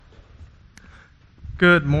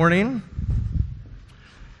Good morning.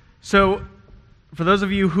 So, for those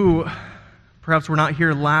of you who perhaps were not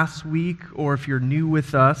here last week, or if you're new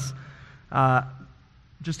with us,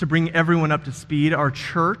 just to bring everyone up to speed, our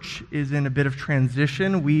church is in a bit of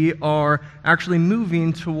transition. We are actually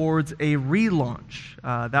moving towards a relaunch.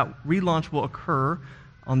 That relaunch will occur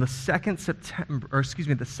on the second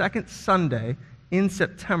Sunday in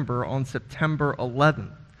September, on September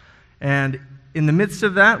 11th. And in the midst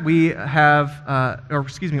of that, we have,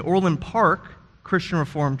 Orland Park Christian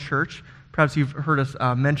Reformed Church. Perhaps you've heard us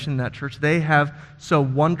mention that church. They have so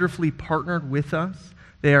wonderfully partnered with us.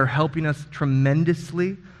 They are helping us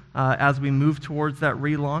tremendously as we move towards that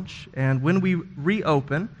relaunch. And when we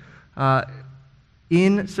reopen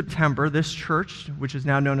in September, this church, which is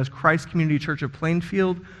now known as Christ Community Church of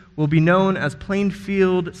Plainfield, will be known as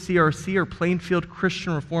Plainfield CRC, or Plainfield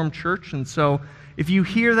Christian Reformed Church. And so if you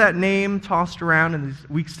hear that name tossed around in these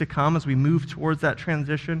weeks to come as we move towards that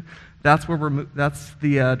transition, that's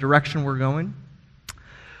the direction we're going.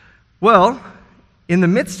 Well, in the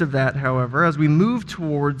midst of that, however, as we move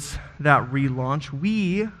towards that relaunch,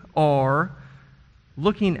 we are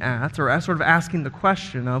looking at, or sort of asking the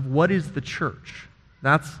question of, what is the church?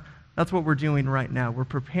 That's what we're doing right now. We're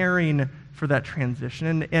preparing for that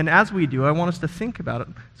transition. And as we do, I want us to think about it.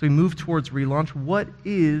 So we move towards relaunch. What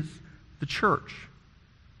is the church?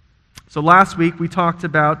 So last week we talked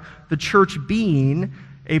about the church being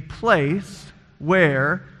a place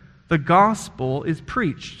where the gospel is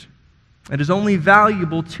preached. It is only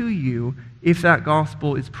valuable to you if that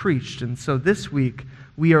gospel is preached. And so this week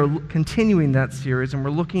we are continuing that series, and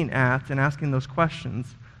we're looking at and asking those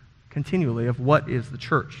questions continually of what is the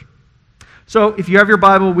church. So if you have your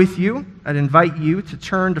Bible with you, I'd invite you to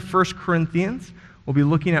turn to 1 Corinthians. We'll be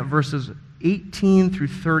looking at verses 18 through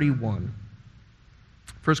 31.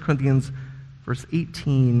 1 Corinthians, verse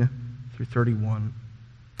 18 through 31.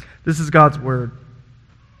 This is God's word.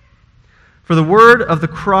 For the word of the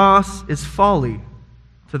cross is folly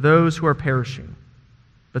to those who are perishing,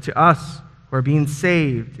 but to us who are being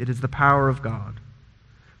saved, it is the power of God.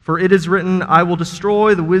 For it is written, I will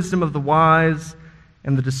destroy the wisdom of the wise,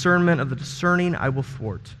 and the discernment of the discerning I will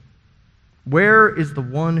thwart. Where is the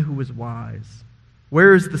one who is wise?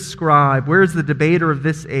 Where is the scribe? Where is the debater of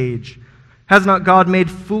this age? Has not God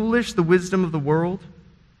made foolish the wisdom of the world?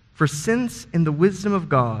 For since in the wisdom of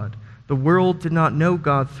God, the world did not know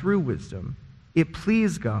God through wisdom, it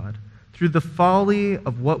pleased God, through the folly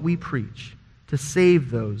of what we preach, to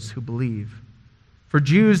save those who believe. For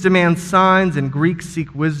Jews demand signs and Greeks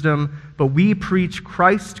seek wisdom, but we preach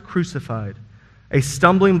Christ crucified, a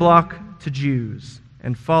stumbling block to Jews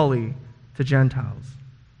and folly to Gentiles.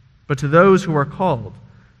 But to those who are called,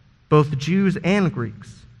 both Jews and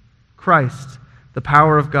Greeks, Christ, the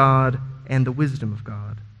power of God and the wisdom of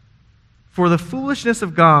God. For the foolishness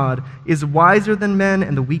of God is wiser than men,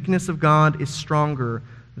 and the weakness of God is stronger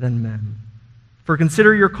than men. For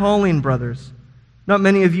consider your calling, brothers. Not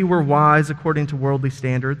many of you were wise according to worldly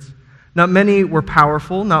standards. Not many were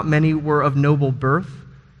powerful. Not many were of noble birth.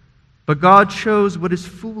 But God chose what is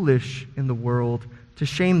foolish in the world to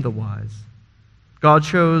shame the wise. God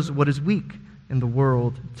chose what is weak in the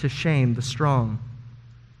world to shame the strong.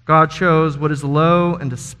 God chose what is low and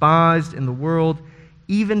despised in the world,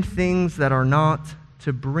 even things that are not,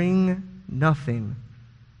 to bring to nothing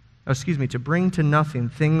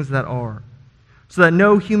things that are, so that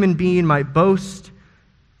no human being might boast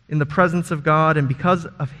in the presence of God. And because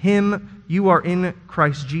of him you are in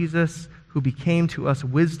Christ Jesus, who became to us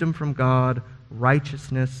wisdom from God,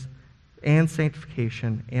 righteousness and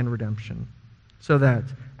sanctification and redemption, so that,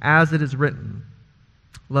 as it is written,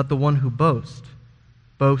 let the one who boast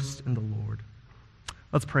in the Lord.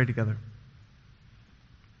 Let's pray together.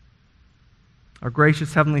 Our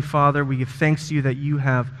gracious Heavenly Father, we give thanks to you that you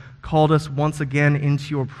have called us once again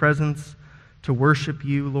into your presence to worship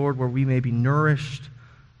you, Lord, where we may be nourished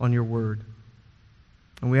on your word.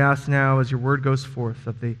 And we ask now, as your word goes forth,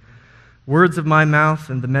 that the words of my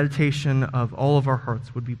mouth and the meditation of all of our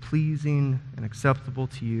hearts would be pleasing and acceptable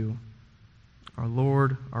to you, our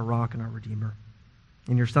Lord, our rock, and our Redeemer.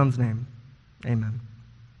 In your Son's name, amen.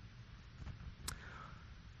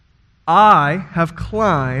 I have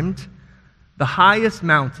climbed the highest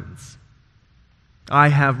mountains. I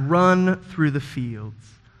have run through the fields,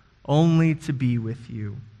 only to be with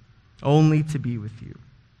you, only to be with you.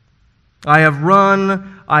 I have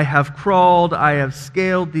run, I have crawled, I have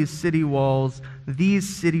scaled these city walls,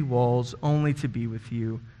 only to be with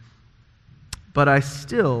you. But I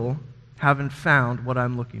still haven't found what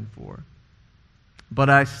I'm looking for.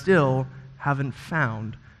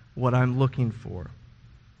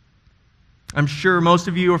 I'm sure most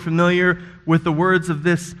of you are familiar with the words of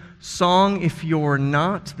this song. If you're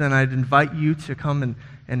not, then I'd invite you to come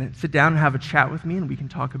and sit down and have a chat with me, and we can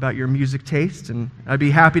talk about your music taste, and I'd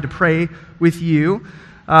be happy to pray with you.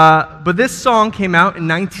 But this song came out in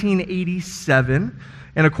 1987,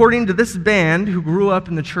 and according to this band, who grew up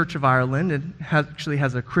in the Church of Ireland and actually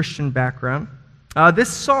has a Christian background,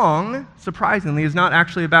 this song, surprisingly, is not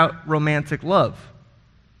actually about romantic love.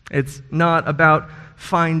 It's not about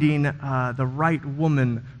finding the right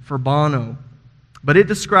woman for Bono, but it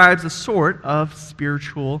describes a sort of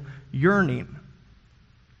spiritual yearning,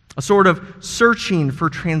 a sort of searching for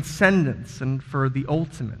transcendence and for the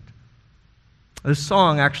ultimate. This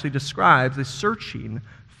song actually describes a searching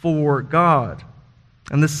for God.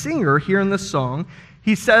 And the singer here in this song,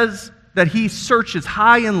 he says that he searches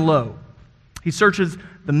high and low. He searches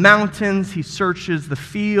the mountains, he searches the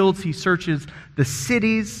fields, he searches the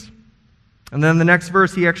cities. And then the next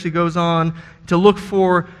verse, he actually goes on to look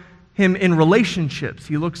for him in relationships.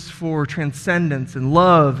 He looks for transcendence and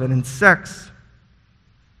love and in sex.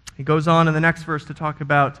 He goes on in the next verse to talk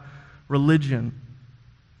about religion.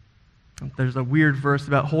 There's a weird verse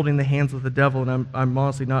about holding the hands of the devil, and I'm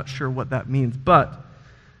honestly not sure what that means. But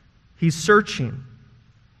he's searching.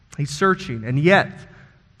 He's searching. And yet,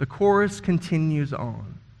 the chorus continues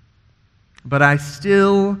on. But I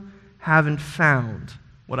still haven't found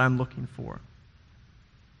what I'm looking for.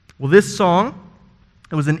 Well, this song,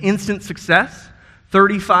 it was an instant success.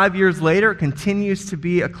 35 years later, it continues to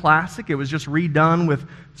be a classic. It was just redone with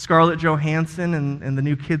Scarlett Johansson and the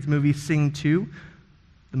new kids movie Sing 2.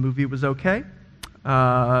 The movie was okay.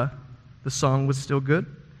 The song was still good.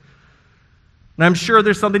 And I'm sure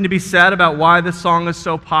there's something to be said about why this song is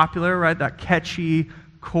so popular, right? That catchy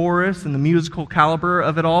chorus and the musical caliber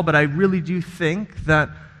of it all. But I really do think that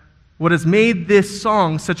what has made this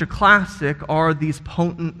song such a classic are these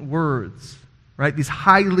potent words, right? These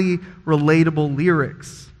highly relatable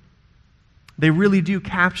lyrics. They really do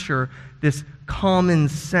capture this common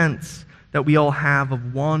sense that we all have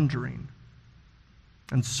of wandering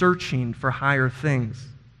and searching for higher things.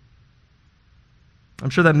 I'm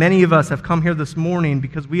sure that many of us have come here this morning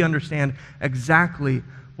because we understand exactly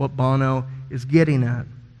what Bono is getting at.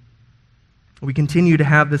 We continue to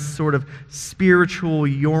have this sort of spiritual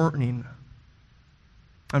yearning.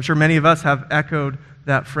 I'm sure many of us have echoed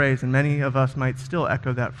that phrase, and many of us might still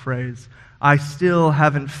echo that phrase. I still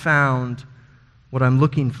haven't found what I'm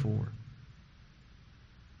looking for.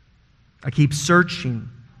 I keep searching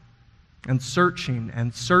and searching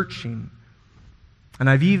and searching. And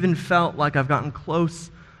I've even felt like I've gotten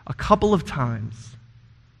close a couple of times.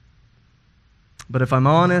 But if I'm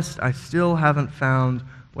honest, I still haven't found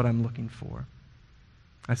what I'm looking for.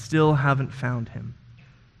 I still haven't found Him.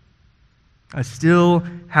 I still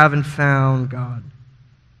haven't found God.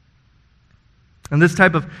 And this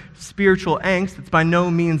type of spiritual angst, it's by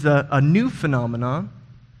no means a new phenomenon.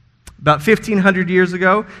 About 1,500 years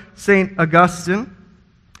ago, St. Augustine,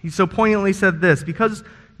 he so poignantly said this: because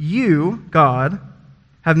you, God,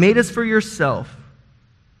 have made us for yourself,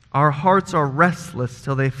 our hearts are restless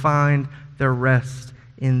till they find their rest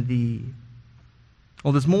in Thee.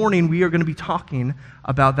 Well, this morning we are going to be talking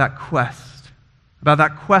about that quest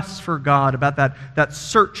for God, about that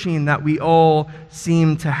searching that we all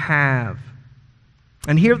seem to have.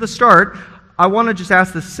 And here at the start, I want to just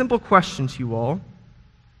ask this simple question to you all.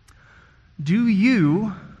 Do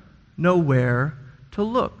you know where to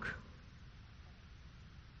look?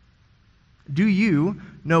 Do you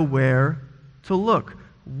know where to look?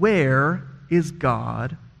 Where is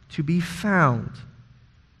God to be found?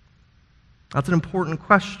 That's an important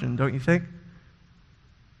question, don't you think?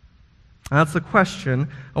 And that's the question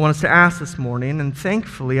I want us to ask this morning, and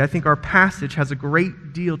thankfully, I think our passage has a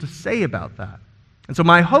great deal to say about that. And so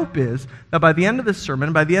my hope is that by the end of this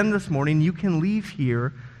sermon, by the end of this morning, you can leave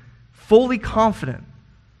here fully confident,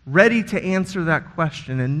 ready to answer that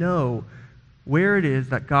question and know where it is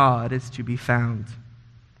that God is to be found.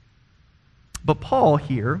 But Paul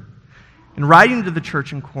here, in writing to the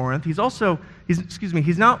church in Corinth, he's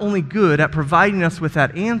not only good at providing us with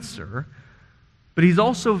that answer, but he's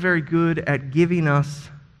also very good at giving us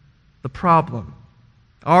the problem,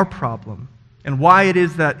 our problem, and why it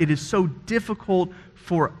is that it is so difficult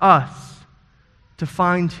for us to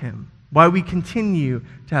find Him, why we continue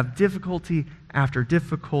to have difficulty after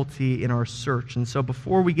difficulty in our search. And so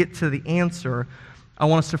before we get to the answer, I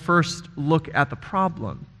want us to first look at the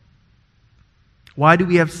problem. Why do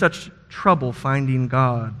we have such trouble finding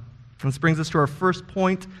God? And this brings us to our first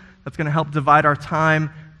point that's going to help divide our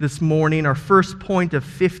time this morning. Our first point of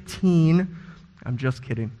 15. I'm just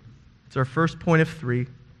kidding. It's our first point of 3.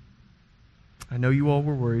 I know you all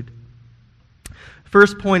were worried.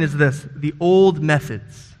 First point is this: the old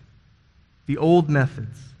methods. The old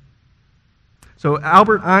methods. So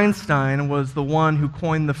Albert Einstein was the one who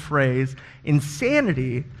coined the phrase,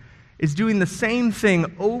 insanity is doing the same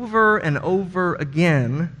thing over and over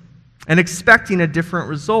again and expecting a different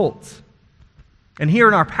result. And here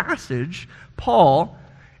in our passage, Paul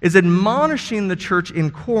is admonishing the church in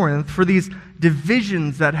Corinth for these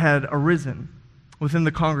divisions that had arisen within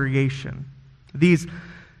the congregation. These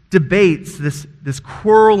debates, this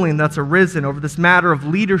quarreling that's arisen over this matter of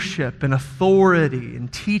leadership and authority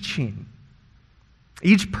and teaching.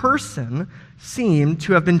 Each person seemed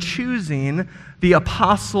to have been choosing the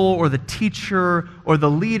apostle or the teacher or the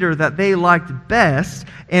leader that they liked best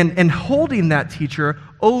and holding that teacher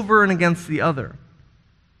over and against the other.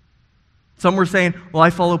 Some were saying, well, I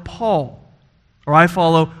follow Paul, or I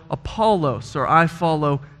follow Apollos, or I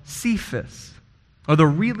follow Cephas. Or the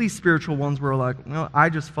really spiritual ones were like, no, I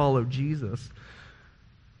just follow Jesus.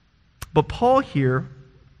 But Paul here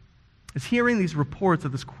is hearing these reports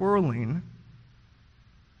of this quarreling,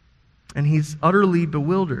 and he's utterly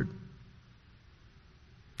bewildered.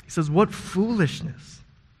 He says, what foolishness!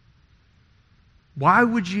 Why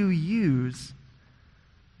would you use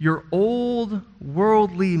your old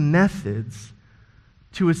worldly methods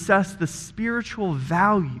to assess the spiritual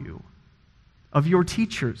value of your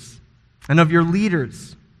teachers and of your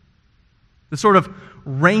leaders? The sort of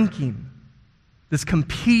ranking, this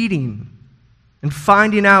competing, and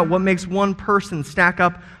finding out what makes one person stack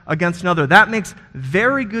up against another. That makes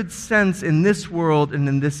very good sense in this world and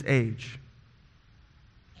in this age.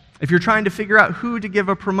 If you're trying to figure out who to give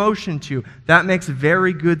a promotion to, that makes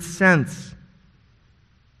very good sense.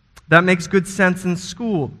 That makes good sense in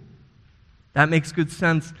school. That makes good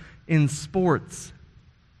sense in sports.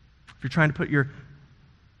 If you're trying to put your,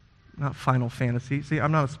 not Final Fantasy, see,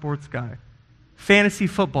 I'm not a sports guy. Fantasy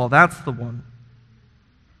football, that's the one.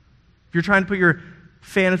 If you're trying to put your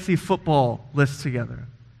fantasy football list together.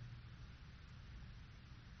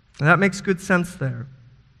 And that makes good sense there.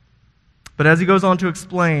 But as he goes on to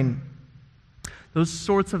explain, those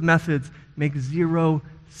sorts of methods make zero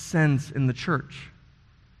sense in the church.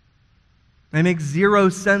 They make zero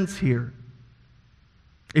sense here.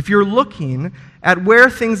 If you're looking at where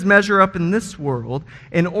things measure up in this world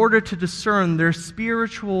in order to discern their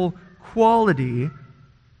spiritual quality,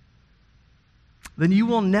 then you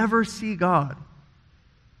will never see God.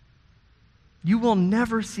 You will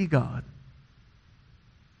never see God.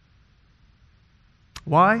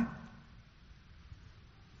 Why?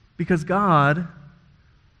 Because God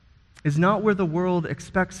is not where the world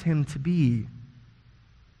expects him to be.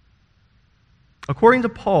 According to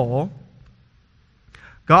Paul,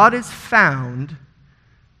 God is found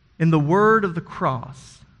in the word of the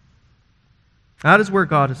cross. That is where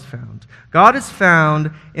God is found. God is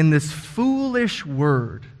found in this foolish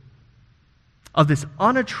word of this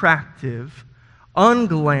unattractive,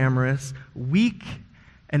 unglamorous, weak,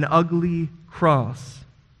 and ugly cross.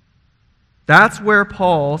 That's where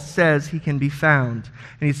Paul says he can be found.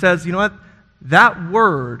 And he says, you know what? That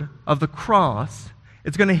word of the cross,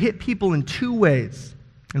 it's going to hit people in two ways.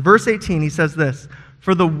 In verse 18, he says this: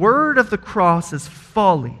 for the word of the cross is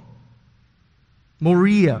folly.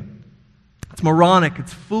 Moria. It's moronic.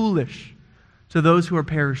 It's foolish to those who are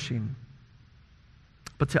perishing.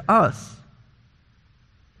 But to us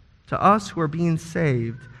who are being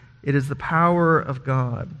saved, it is the power of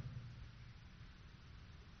God.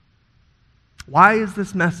 Why is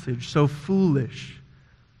this message so foolish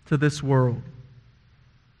to this world?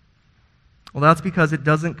 Well, that's because it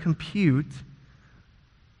doesn't compute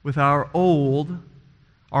with our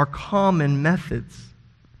common methods.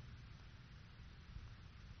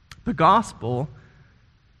 The gospel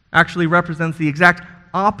actually represents the exact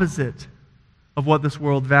opposite of what this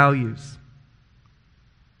world values.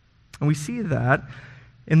 And we see that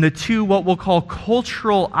in the two, what we'll call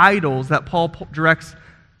cultural idols that Paul directs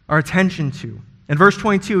our attention to. In verse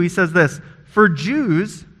 22, he says this: for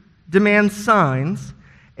Jews demand signs,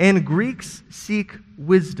 and Greeks seek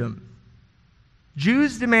wisdom.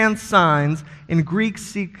 Jews demand signs, and Greeks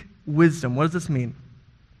seek wisdom. What does this mean?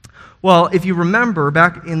 Well, if you remember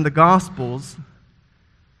back in the Gospels,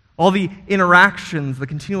 all the interactions, the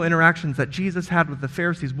continual interactions that Jesus had with the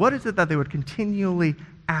Pharisees, what is it that they would continually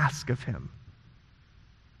ask of him?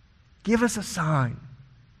 Give us a sign.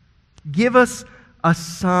 Give us a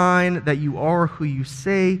sign that you are who you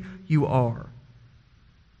say you are.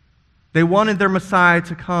 They wanted their Messiah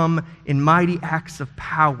to come in mighty acts of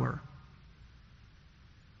power,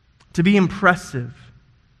 to be impressive,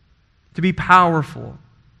 to be powerful.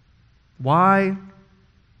 Why?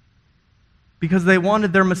 Because they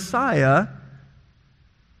wanted their Messiah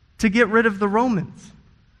to get rid of the Romans.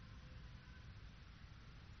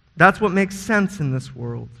 That's what makes sense in this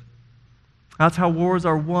world. That's how wars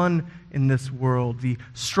are won in this world. The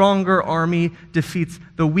stronger army defeats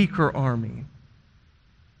the weaker army.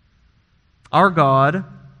 Our God,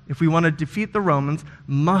 if we want to defeat the Romans,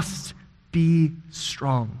 must be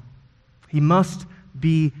strong. He must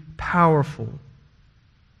be powerful.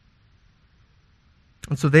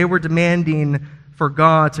 And so they were demanding for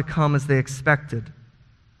God to come as they expected,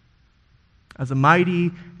 as a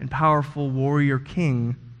mighty and powerful warrior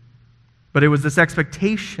king. But it was this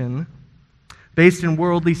expectation based in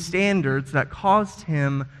worldly standards that caused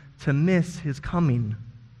him to miss his coming.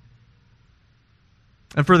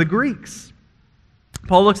 And for the Greeks,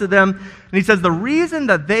 Paul looks at them and he says the reason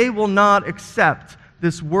that they will not accept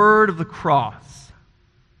this word of the cross,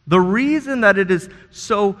 the reason that it is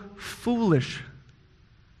so foolish,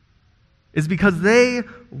 is because they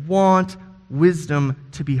want wisdom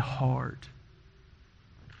to be hard.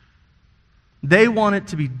 They want it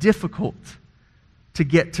to be difficult to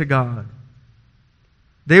get to God.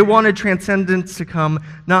 They wanted transcendence to come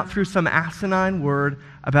not through some asinine word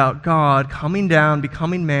about God coming down,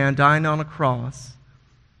 becoming man, dying on a cross.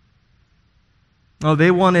 No,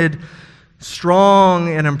 they wanted strong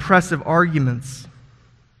and impressive arguments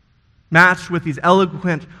matched with these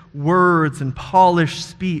eloquent words and polished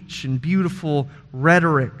speech and beautiful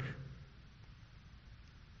rhetoric.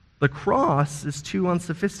 The cross is too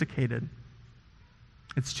unsophisticated.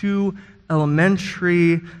 It's too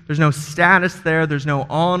elementary. There's no status there. There's no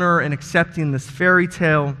honor in accepting this fairy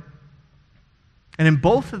tale. And in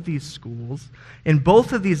both of these schools, in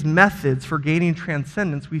both of these methods for gaining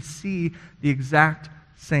transcendence, we see the exact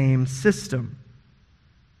same system.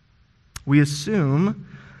 We assume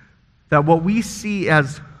that what we see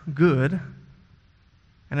as good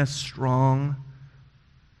and as strong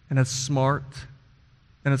and as smart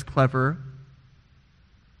and as clever,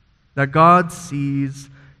 that God sees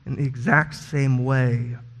in the exact same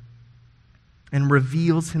way and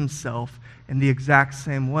reveals himself in the exact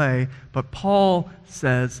same way. But Paul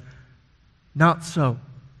says, not so.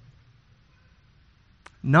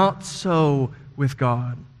 Not so with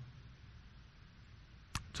God.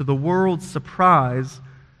 To the world's surprise,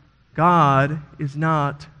 God is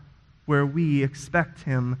not where we expect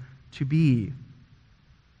him to be.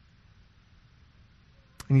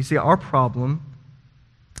 And you see, our problem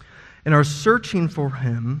in our searching for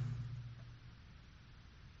him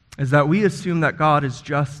is that we assume that God is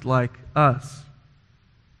just like us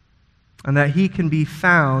and that he can be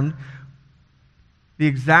found the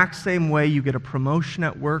exact same way you get a promotion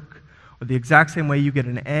at work, or the exact same way you get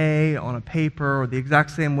an A on a paper, or the exact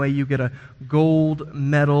same way you get a gold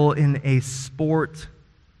medal in a sport.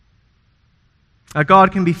 That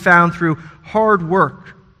God can be found through hard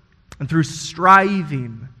work and through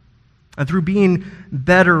striving and through being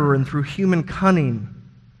better and through human cunning.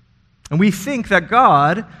 And we think that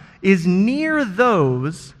God is near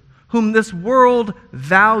those whom this world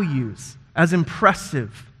values as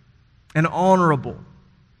impressive and honorable.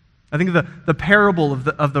 I think of the parable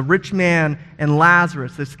of the rich man and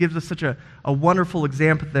Lazarus. This gives us such a wonderful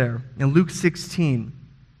example there in Luke 16.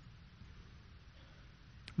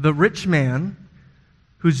 The rich man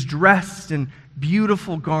who's dressed in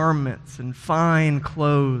beautiful garments and fine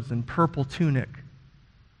clothes and purple tunic.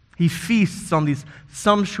 He feasts on these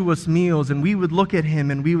sumptuous meals, and we would look at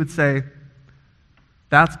him and we would say,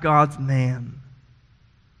 that's God's man.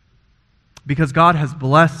 Because God has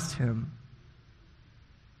blessed him.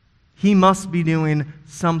 He must be doing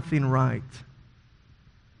something right.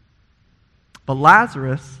 But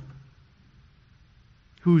Lazarus,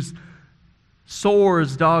 whose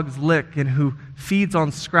sores dogs lick and who feeds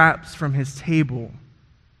on scraps from his table,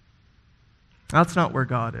 that's not where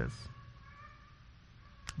God is.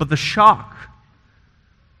 But the shock,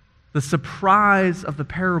 the surprise of the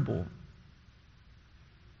parable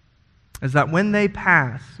is that when they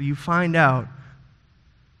pass, you find out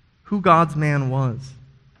who God's man was.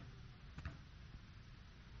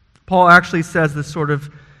 Paul actually says this sort of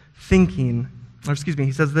thinking,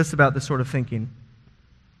 he says this about this sort of thinking.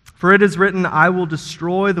 For it is written, I will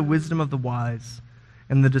destroy the wisdom of the wise,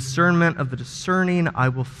 and the discernment of the discerning I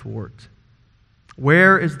will thwart.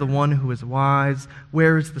 Where is the one who is wise?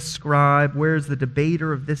 Where is the scribe? Where is the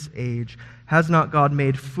debater of this age? Has not God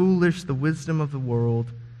made foolish the wisdom of the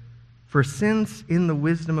world? For since in the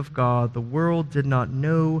wisdom of God, the world did not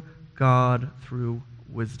know God through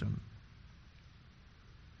wisdom.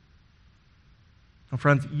 Now,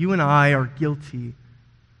 friends, you and I are guilty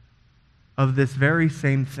of this very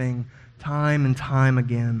same thing time and time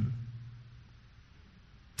again.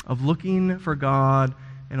 Of looking for God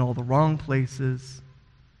in all the wrong places,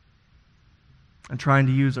 and trying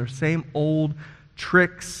to use our same old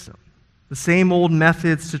tricks, the same old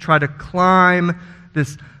methods to try to climb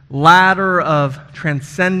this ladder of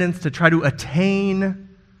transcendence, to try to attain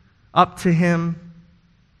up to Him,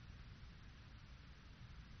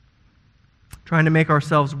 trying to make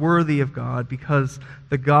ourselves worthy of God because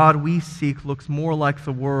the God we seek looks more like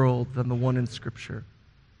the world than the one in Scripture.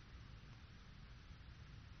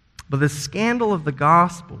 But the scandal of the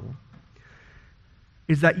gospel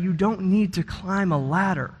is that you don't need to climb a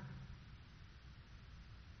ladder.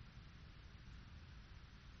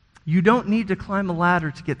 You don't need to climb a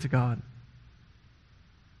ladder to get to God.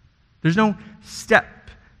 There's no step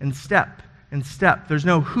and step and step. There's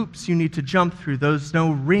no hoops you need to jump through. There's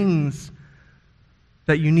no rings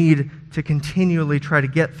that you need to continually try to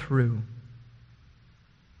get through.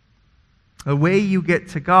 The way you get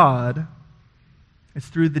to God is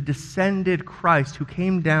through the descended Christ who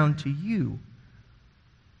came down to you.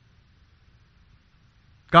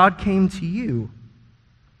 God came to you.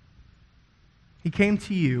 He came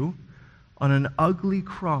to you on an ugly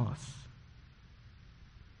cross.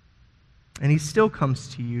 And He still comes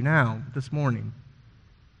to you now, this morning.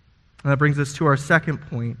 And that brings us to our second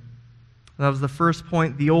point. That was the first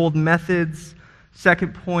point, the old methods.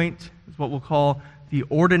 Second point is what we'll call the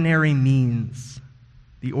ordinary means.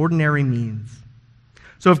 The ordinary means.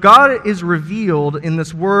 So if God is revealed in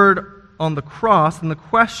this word on the cross, then the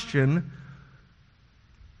question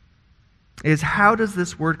is, how does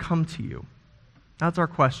this word come to you? That's our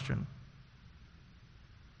question.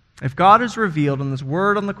 If God is revealed in this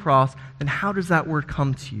word on the cross, then how does that word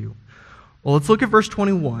come to you? Well, let's look at verse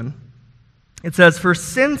 21. It says, "For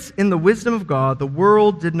since in the wisdom of God the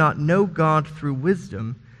world did not know God through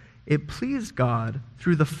wisdom, it pleased God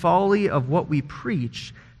through the folly of what we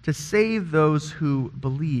preach to save those who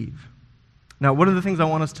believe." Now, one of the things I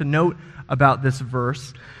want us to note about this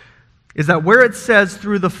verse is that where it says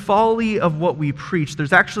through the folly of what we preach,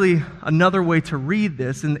 there's actually another way to read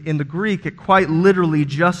this. In the Greek, it quite literally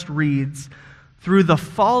just reads, through the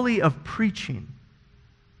folly of preaching.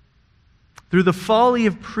 Through the folly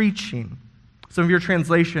of preaching. Some of your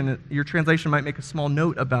translation might make a small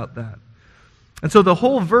note about that. And so the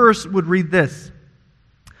whole verse would read this: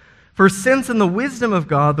 "For since in the wisdom of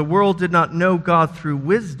God the world did not know God through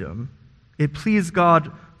wisdom, it pleased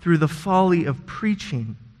God through the folly of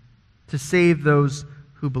preaching to save those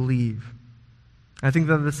who believe." I think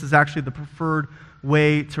that this is actually the preferred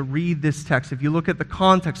way to read this text. If you look at the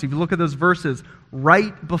context, if you look at those verses,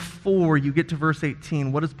 right before you get to verse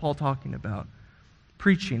 18, what is Paul talking about?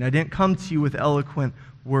 Preaching. "I didn't come to you with eloquent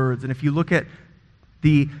words." And if you look at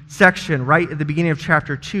the section right at the beginning of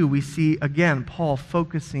chapter 2, we see, again, Paul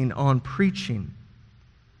focusing on preaching.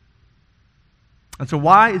 And so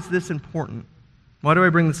why is this important? Why do I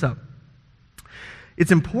bring this up?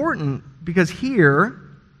 It's important because here,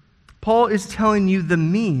 Paul is telling you the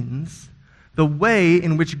means, the way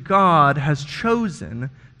in which God has chosen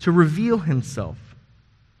to reveal Himself.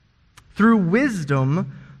 Through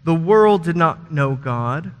wisdom, the world did not know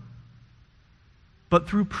God, but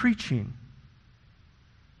through preaching.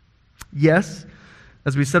 Yes,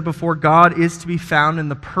 as we said before, God is to be found in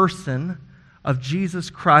the person of Jesus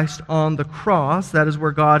Christ on the cross. That is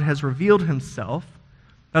where God has revealed Himself.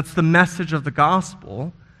 That's the message of the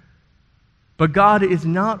gospel. But God is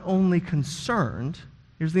not only concerned,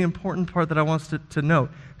 here's the important part that I want us to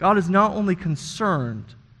note. God is not only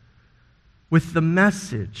concerned with the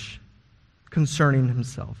message concerning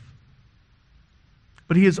Himself,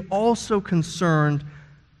 but He is also concerned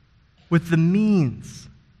with the means,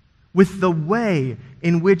 with the way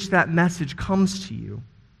in which that message comes to you.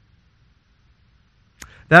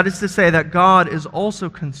 That is to say that God is also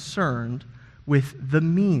concerned with the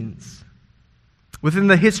means. Within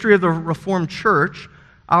the history of the Reformed Church,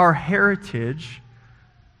 our heritage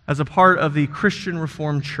as a part of the Christian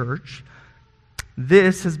Reformed Church,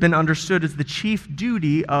 this has been understood as the chief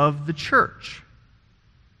duty of the church.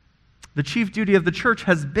 The chief duty of the church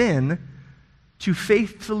has been to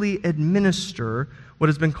faithfully administer what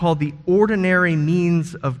has been called the ordinary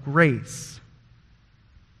means of grace.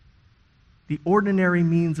 The ordinary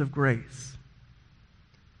means of grace.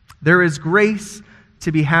 There is grace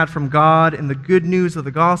to be had from God in the good news of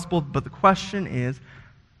the gospel, but the question is,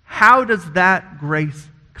 how does that grace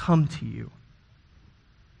come to you?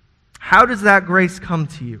 How does that grace come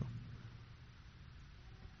to you?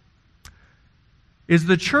 Is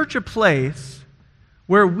the church a place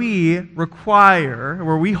where we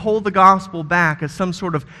hold the gospel back as some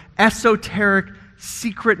sort of esoteric,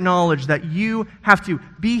 secret knowledge that you have to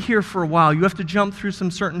be here for a while, you have to jump through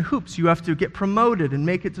some certain hoops, you have to get promoted and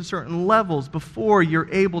make it to certain levels before you're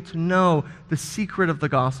able to know the secret of the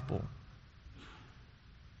gospel?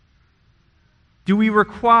 Do we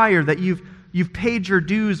require that you've paid your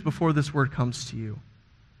dues before this word comes to you?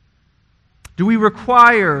 Do we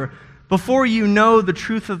require, before you know the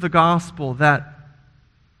truth of the gospel, that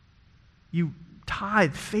you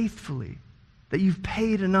tithe faithfully, that you've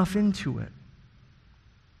paid enough into it?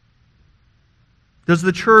 Does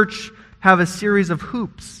the church have a series of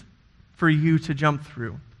hoops for you to jump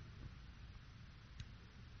through?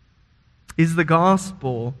 Is the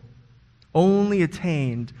gospel only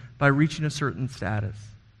attained by reaching a certain status?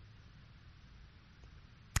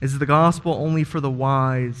 Is the gospel only for the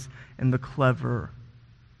wise and the clever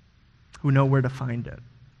who know where to find it?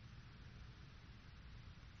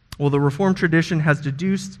 Well, the Reformed tradition has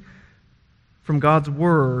deduced from God's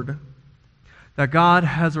word that God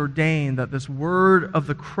has ordained that this word of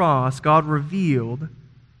the cross, God revealed,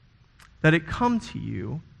 that it come to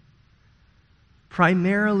you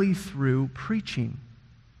primarily through preaching.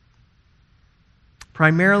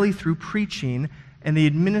 Primarily through preaching and the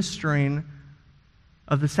administering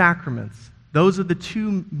of the sacraments. Those are the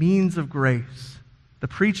two means of grace, the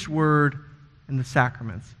preached word and the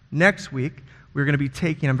sacraments. Next week, we're going to be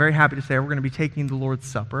taking, I'm very happy to say, we're going to be taking the Lord's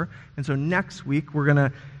Supper. And so next week, we're going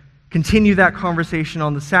to continue that conversation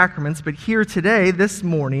on the sacraments. But here today, this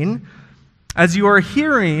morning, as you are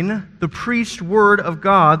hearing the preached word of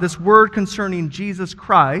God, this word concerning Jesus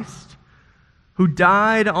Christ, who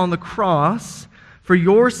died on the cross for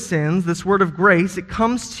your sins, this word of grace, it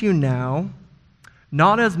comes to you now,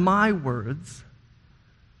 not as my words,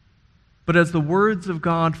 but as the words of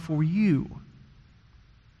God for you.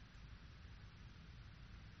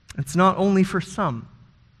 It's not only for some.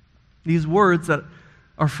 These words that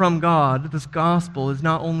are from God, this gospel, is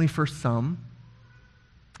not only for some.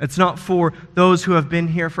 It's not for those who have been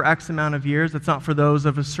here for X amount of years. It's not for those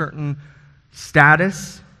of a certain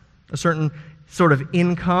status, a certain sort of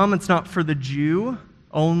income. It's not for the Jew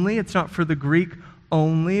only. It's not for the Greek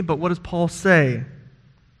only. But what does Paul say?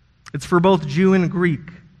 It's for both Jew and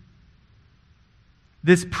Greek.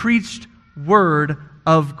 This preached word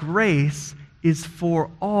of grace is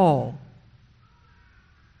for all.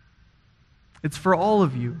 It's for all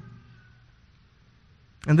of you.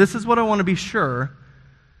 And this is what I want to be sure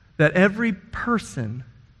that every person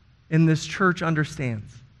in this church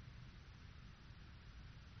understands.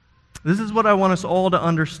 This is what I want us all to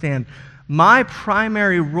understand. My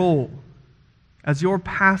primary role as your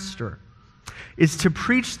pastor is to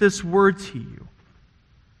preach this word to you,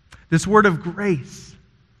 this word of grace,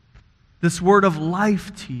 this word of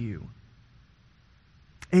life to you.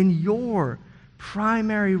 And your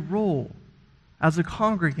primary role as a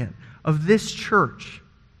congregant of this church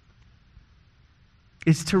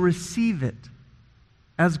is to receive it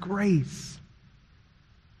as grace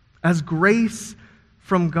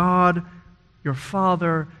from God, your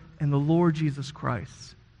Father, and the Lord Jesus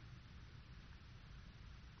Christ.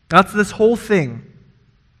 That's this whole thing.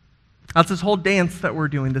 That's this whole dance that we're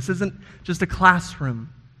doing. This isn't just a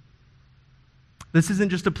classroom. This isn't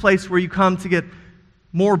just a place where you come to get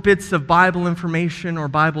more bits of Bible information or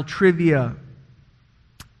Bible trivia.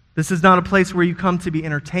 This is not a place where you come to be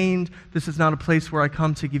entertained. This is not a place where I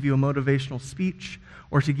come to give you a motivational speech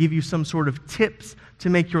or to give you some sort of tips to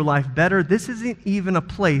make your life better. This isn't even a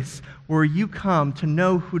place where you come to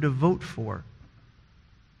know who to vote for.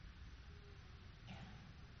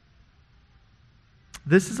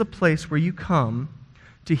 This is a place where you come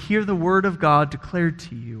to hear the word of God declared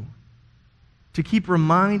to you, to keep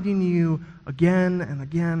reminding you again and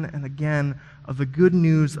again and again of the good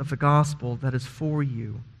news of the gospel that is for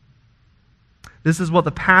you. This is what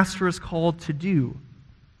the pastor is called to do,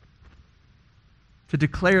 to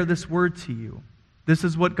declare this word to you. This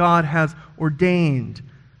is what God has ordained.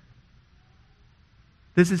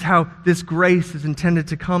 This is how this grace is intended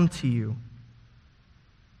to come to you.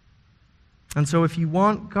 And so if you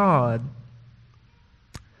want God,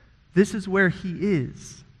 this is where He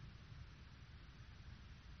is.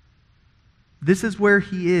 This is where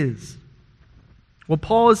He is. What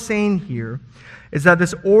Paul is saying here is that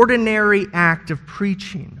this ordinary act of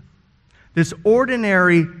preaching, this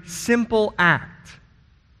ordinary, simple act,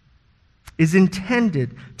 is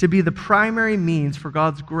intended to be the primary means for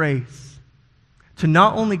God's grace to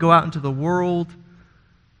not only go out into the world,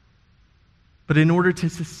 but in order to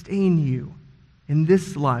sustain you in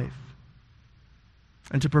this life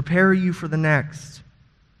and to prepare you for the next.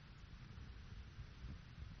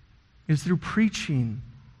 It is through preaching.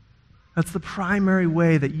 That's the primary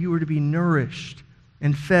way that you are to be nourished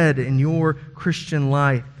and fed in your Christian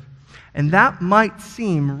life. And that might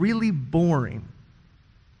seem really boring.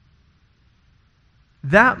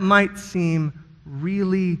 That might seem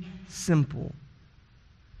really simple.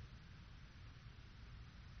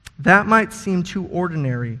 That might seem too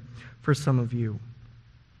ordinary for some of you.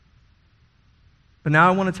 But now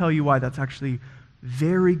I want to tell you why that's actually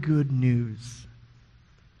very good news.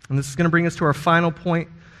 And this is going to bring us to our final point,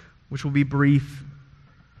 which will be brief.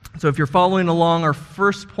 So if you're following along, our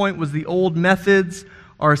first point was the old methods.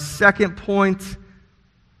 Our second point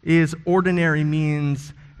is ordinary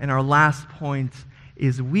means. And our last point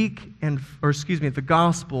is the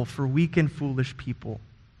gospel for weak and foolish people.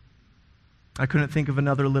 I couldn't think of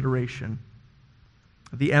another alliteration.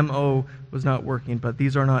 The M-O was not working, but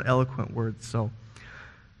these are not eloquent words. So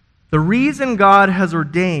the reason God has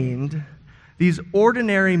ordained these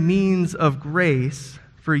ordinary means of grace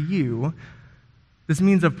for you, this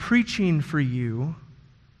means of preaching for you,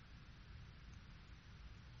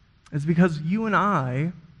 is because you and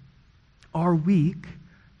I are weak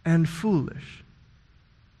and foolish.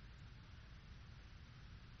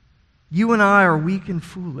 You and I are weak and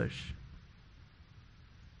foolish.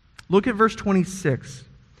 Look at verse 26.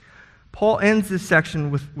 Paul ends this section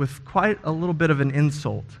with quite a little bit of an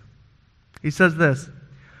insult. He says this,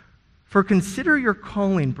 "For consider your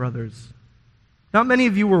calling, brothers. Not many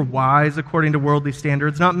of you were wise according to worldly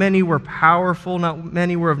standards. Not many were powerful. Not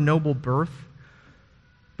many were of noble birth.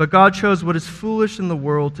 But God chose what is foolish in the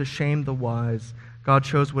world to shame the wise. God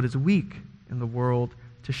chose what is weak in the world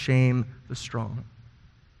to shame the strong."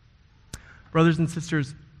 Brothers and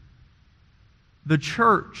sisters, the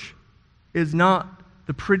church is not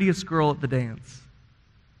the prettiest girl at the dance.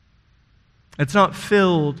 It's not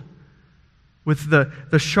filled with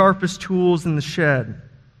the sharpest tools in the shed.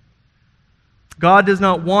 God does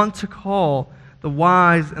not want to call the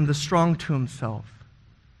wise and the strong to himself.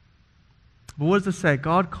 But what does it say?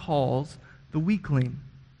 God calls the weakling.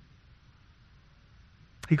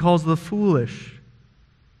 He calls the foolish.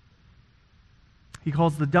 He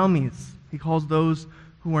calls the dummies. He calls those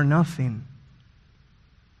who are nothing.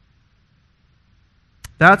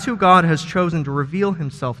 That's who God has chosen to reveal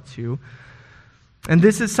himself to. And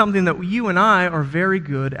this is something that you and I are very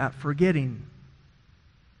good at forgetting.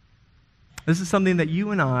 This is something that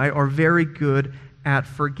you and I are very good at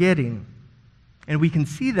forgetting. And we can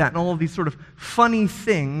see that in all of these sort of funny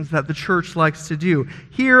things that the church likes to do.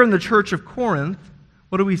 Here in the church of Corinth,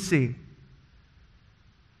 what do we see?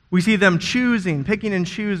 We see them picking and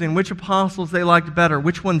choosing which apostles they liked better,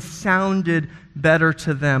 which ones sounded better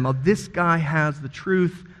to them. Oh, this guy has the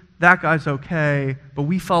truth, that guy's okay, but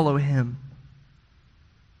we follow him.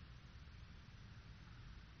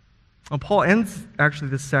 Well, Paul ends actually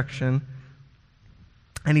this section,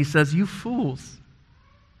 and he says, "You fools,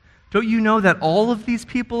 don't you know that all of these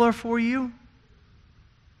people are for you?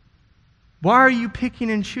 Why are you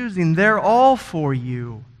picking and choosing? They're all for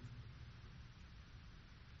you."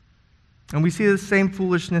 And we see the same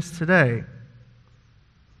foolishness today.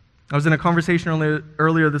 I was in a conversation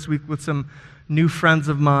earlier this week with some new friends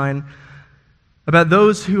of mine about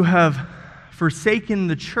those who have forsaken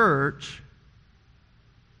the church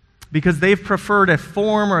because they've preferred a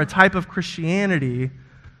form or a type of Christianity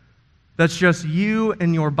that's just you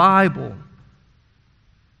and your Bible.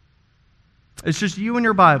 It's just you and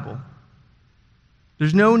your Bible.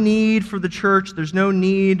 There's no need for the church. There's no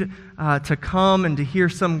need to come and to hear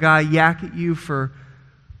some guy yak at you for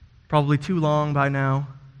probably too long by now.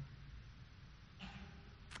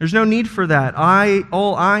 There's no need for that.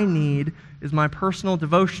 All I need is my personal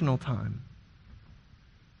devotional time.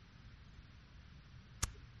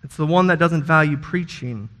 It's the one that doesn't value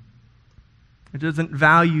preaching. It doesn't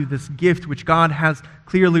value this gift which God has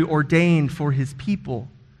clearly ordained for his people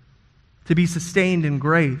to be sustained in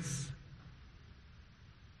grace.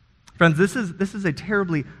 Friends, this is a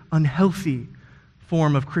terribly unhealthy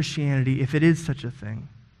form of Christianity, if it is such a thing.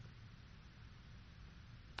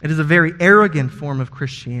 It is a very arrogant form of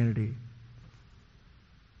Christianity.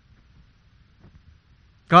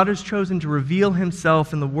 God has chosen to reveal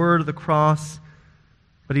himself in the word of the cross,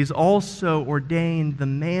 but he's also ordained the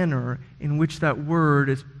manner in which that word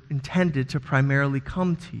is intended to primarily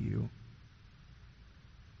come to you.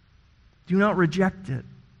 Do not reject it.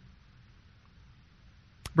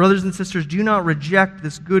 Brothers and sisters, do not reject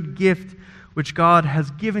this good gift which God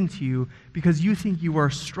has given to you because you think you are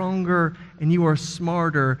stronger and you are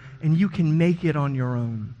smarter and you can make it on your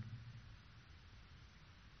own.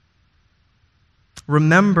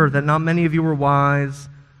 Remember that not many of you were wise,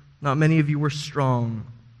 not many of you were strong,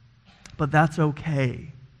 but that's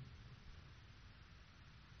okay.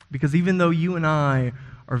 Because even though you and I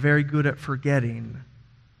are very good at forgetting,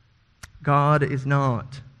 God is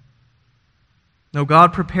not. No,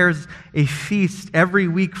 God prepares a feast every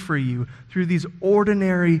week for you through these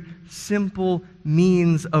ordinary, simple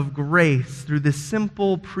means of grace, through this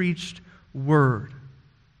simple preached word.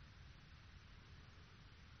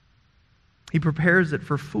 He prepares it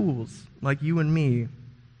for fools like you and me,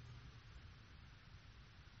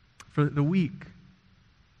 for the weak,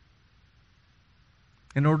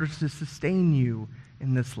 in order to sustain you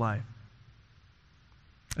in this life.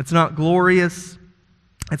 It's not glorious.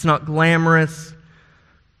 It's not glamorous.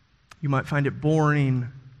 You might find it boring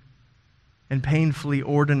and painfully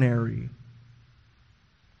ordinary.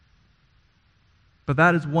 But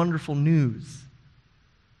that is wonderful news,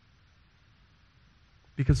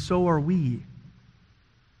 because so are we.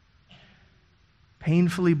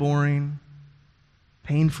 Painfully boring,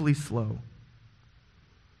 painfully slow.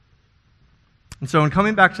 And so, in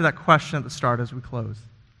coming back to that question at the start as we close,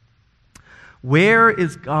 where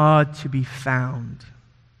is God to be found?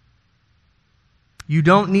 You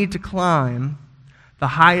don't need to climb the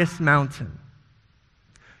highest mountain.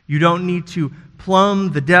 You don't need to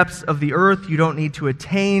plumb the depths of the earth. You don't need to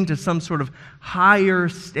attain to some sort of higher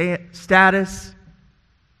status.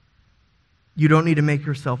 You don't need to make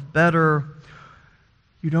yourself better.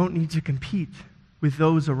 You don't need to compete with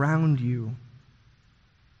those around you.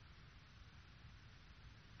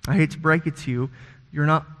 I hate to break it to you, you're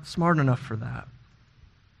not smart enough for that.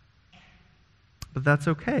 But that's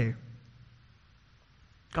okay.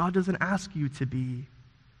 God doesn't ask you to be.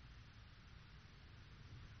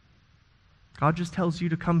 God just tells you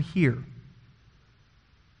to come here,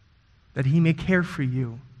 that He may care for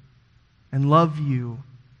you and love you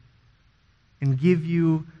and give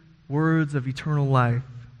you words of eternal life.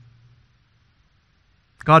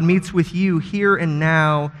 God meets with you here and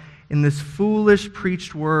now in this foolish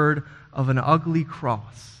preached word of an ugly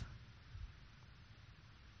cross.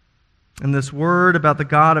 And this word about the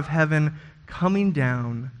God of heaven coming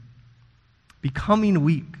down, becoming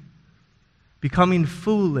weak, becoming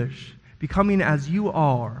foolish, becoming as you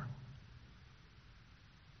are,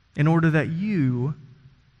 in order that you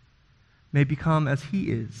may become as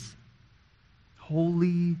He is,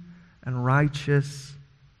 holy and righteous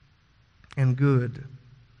and good.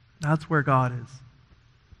 That's where God is.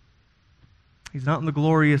 He's not in the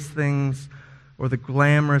glorious things or the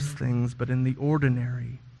glamorous things, but in the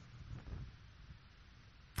ordinary.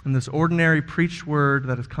 In this ordinary preached word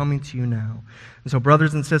that is coming to you now. And so,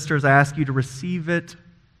 brothers and sisters, I ask you to receive it,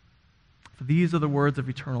 for these are the words of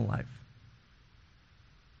eternal life.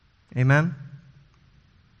 Amen?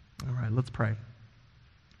 All right, let's pray.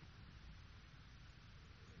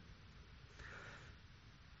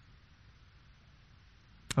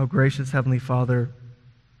 Oh, gracious Heavenly Father,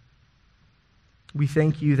 we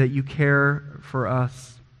thank you that you care for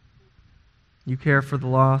us. You care for the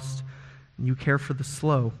lost, and you care for the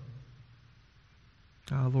slow.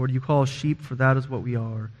 Lord, you call us sheep, for that is what we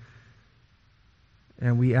are.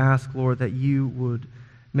 And we ask, Lord, that you would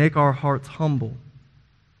make our hearts humble,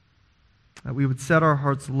 that we would set our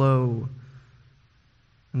hearts low,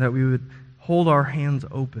 and that we would hold our hands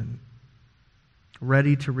open,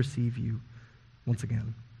 ready to receive you once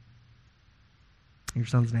again. In your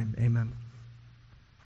Son's name, amen.